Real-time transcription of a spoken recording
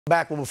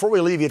Back. Well, before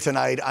we leave you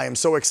tonight, I am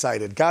so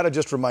excited. Gotta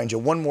just remind you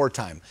one more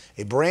time,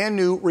 a brand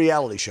new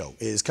reality show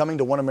is coming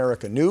to One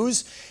America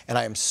News, and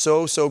I am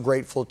so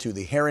grateful to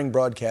the Herring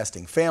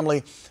Broadcasting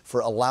family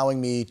for allowing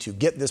me to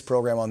get this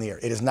program on the air.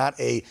 It is not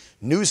a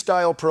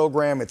news-style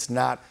program. It's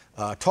not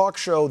a talk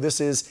show.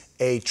 This is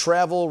a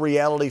travel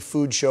reality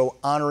food show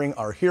honoring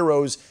our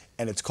heroes,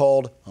 and it's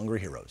called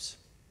Hungry Heroes.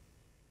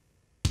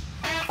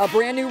 A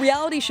brand new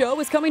reality show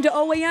is coming to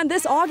OAN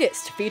this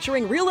August,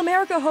 featuring Real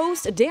America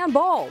host Dan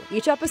Ball.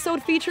 Each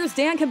episode features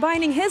Dan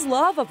combining his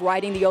love of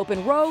riding the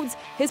open roads,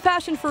 his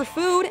passion for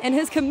food, and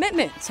his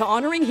commitment to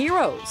honoring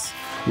heroes.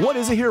 What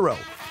is a hero?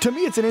 To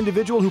me, it's an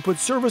individual who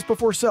puts service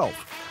before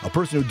self, a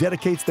person who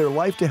dedicates their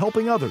life to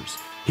helping others.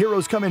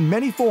 Heroes come in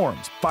many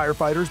forms: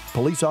 firefighters,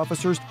 police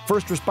officers,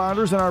 first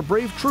responders, and our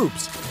brave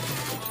troops.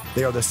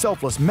 They are the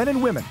selfless men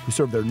and women who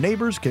serve their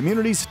neighbors,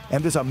 communities,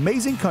 and this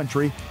amazing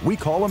country we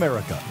call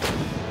America.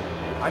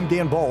 I'm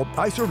Dan Ball.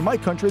 I served my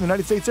country in the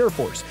United States Air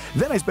Force.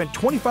 Then I spent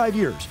 25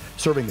 years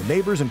serving the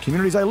neighbors and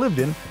communities I lived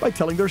in by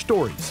telling their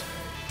stories.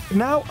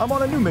 Now I'm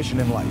on a new mission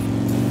in life,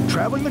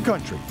 traveling the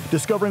country,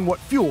 discovering what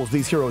fuels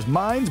these heroes'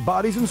 minds,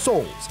 bodies, and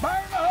souls.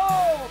 Fire in the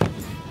hole!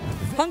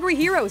 Hungry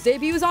Heroes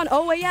debuts on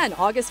OAN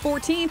August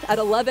 14th at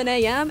 11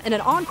 a.m. and an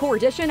encore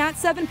edition at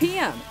 7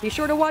 p.m. Be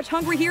sure to watch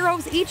Hungry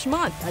Heroes each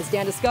month as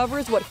Dan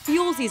discovers what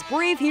fuels these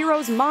brave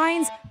heroes'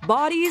 minds,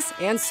 bodies,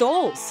 and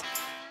souls.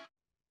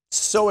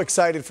 So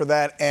excited for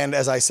that, and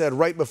as I said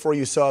right before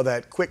you saw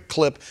that quick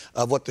clip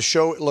of what the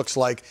show looks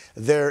like,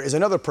 there is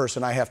another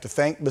person I have to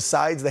thank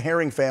besides the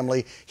Herring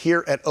family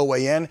here at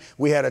OAN.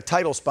 We had a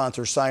title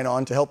sponsor sign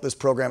on to help this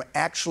program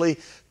actually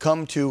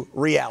come to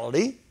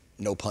reality.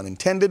 No pun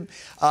intended.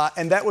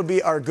 And that would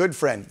be our good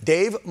friend,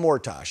 Dave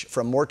Mortosh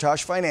from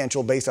Mortosh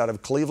Financial, based out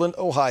of Cleveland,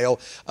 Ohio,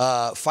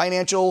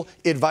 financial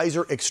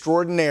advisor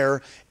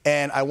extraordinaire.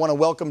 And I want to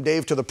welcome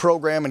Dave to the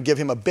program and give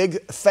him a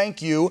big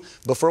thank you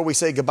before we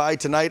say goodbye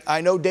tonight.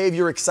 I know, Dave,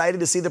 you're excited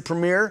to see the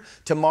premiere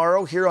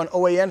tomorrow here on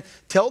OAN.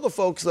 Tell the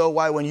folks, though,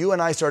 why when you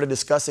and I started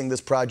discussing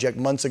this project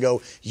months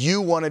ago,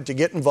 you wanted to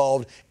get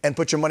involved and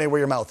put your money where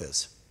your mouth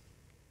is.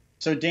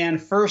 So, Dan,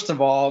 first of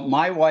all,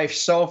 my wife,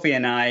 Sophie,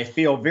 and I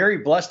feel very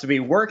blessed to be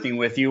working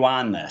with you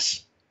on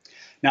this.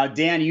 Now,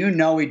 Dan, you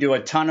know we do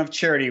a ton of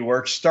charity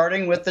work,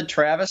 starting with the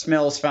Travis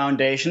Mills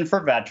Foundation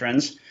for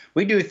Veterans.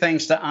 We do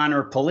things to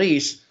honor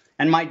police,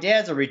 and my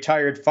dad's a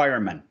retired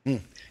fireman.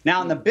 Now,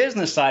 on the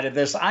business side of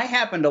this, I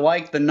happen to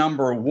like the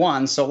number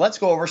one, so let's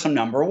go over some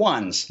number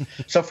ones.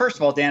 So, first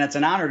of all, Dan, it's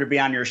an honor to be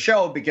on your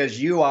show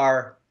because you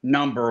are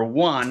number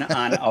one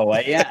on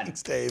OAN.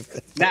 Thanks,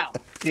 Dave. Now,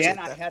 Dan,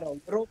 I had a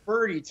little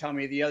birdie tell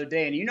me the other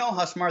day, and you know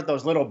how smart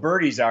those little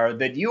birdies are,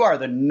 that you are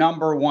the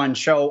number one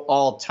show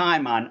all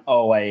time on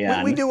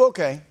OAN. We do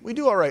okay. We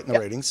do all right in the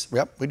ratings.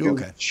 Yep, we do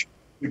okay.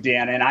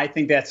 Dan, and I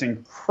think that's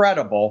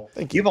incredible.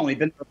 Thank you. You've only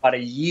been for about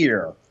a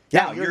year.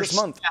 Yeah, now, you're this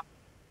month.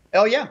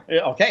 Oh, yeah.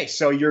 Okay.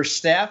 So your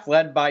staff,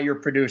 led by your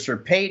producer,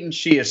 Peyton,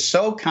 she is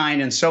so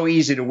kind and so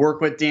easy to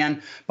work with,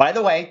 Dan. By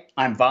the way,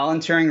 I'm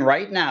volunteering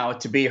right now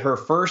to be her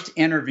first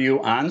interview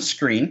on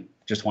screen.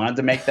 Just wanted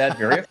to make that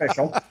very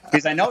official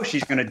because I know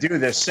she's going to do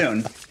this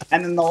soon.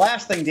 And then the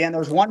last thing, Dan,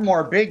 there's one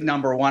more big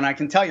number one. I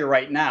can tell you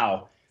right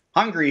now,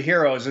 Hungry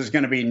Heroes is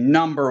going to be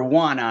number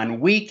one on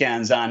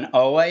weekends on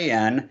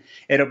OAN.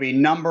 It'll be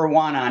number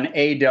one on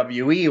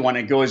AWE when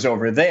it goes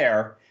over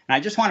there. And I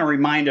just want to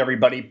remind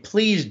everybody,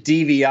 please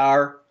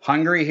DVR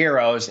Hungry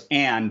Heroes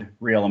and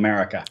Real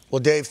America.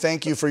 Well, Dave,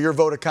 thank you for your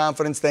vote of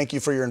confidence. Thank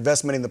you for your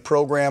investment in the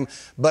program.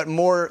 But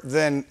more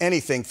than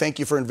anything, thank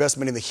you for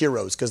investment in the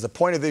heroes, because the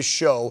point of this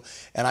show,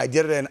 and I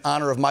did it in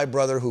honor of my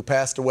brother who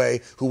passed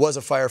away, who was a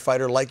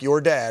firefighter like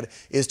your dad,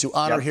 is to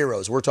honor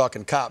heroes. We're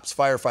talking cops,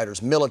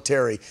 firefighters,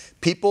 military,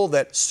 people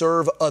that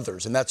serve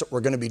others. And that's what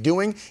we're going to be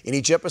doing. In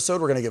each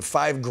episode, we're going to give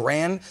 $5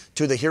 grand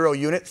to the hero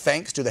unit,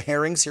 thanks to the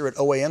Herrings here at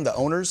OAN, the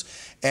owners.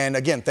 And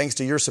again, thanks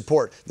to your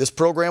support. This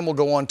program will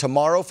go on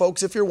tomorrow,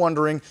 folks, if you're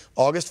wondering,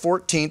 August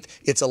 14th.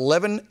 It's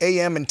 11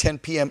 a.m. and 10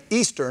 p.m.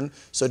 Eastern,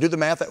 so do the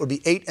math. That would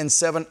be 8 and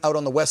 7 out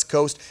on the West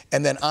Coast,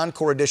 and then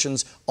encore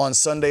editions on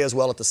Sunday as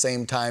well at the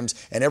same times.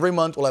 And every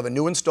month we'll have a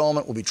new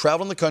installment. We'll be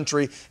traveling the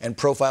country and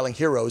profiling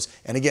heroes.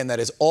 And again, that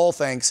is all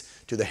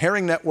thanks to the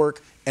Herring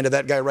Network and to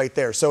that guy right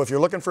there. So if you're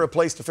looking for a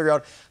place to figure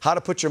out how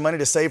to put your money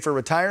to save for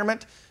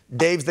retirement,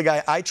 Dave's the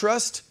guy I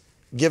trust.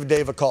 Give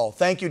Dave a call.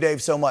 Thank you,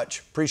 Dave, so much.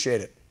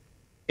 Appreciate it.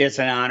 It's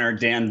an honor,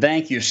 Dan.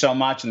 Thank you so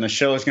much, and the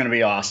show is going to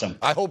be awesome.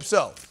 I hope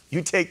so.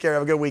 You take care.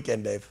 Have a good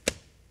weekend, Dave.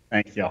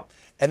 Thank you.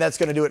 And that's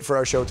going to do it for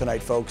our show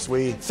tonight, folks.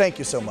 We thank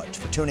you so much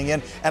for tuning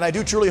in, and I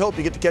do truly hope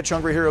you get to catch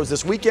Hungry Heroes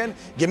this weekend.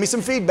 Give me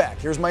some feedback.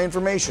 Here's my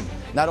information,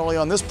 not only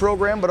on this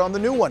program, but on the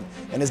new one.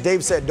 And as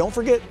Dave said, don't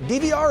forget,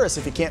 DVR us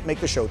if you can't make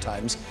the show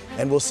times,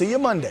 and we'll see you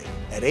Monday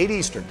at 8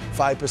 Eastern,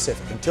 5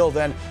 Pacific. Until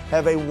then,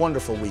 have a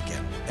wonderful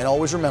weekend. And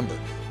always remember,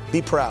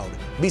 be proud,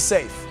 be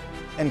safe,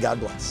 and God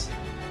bless.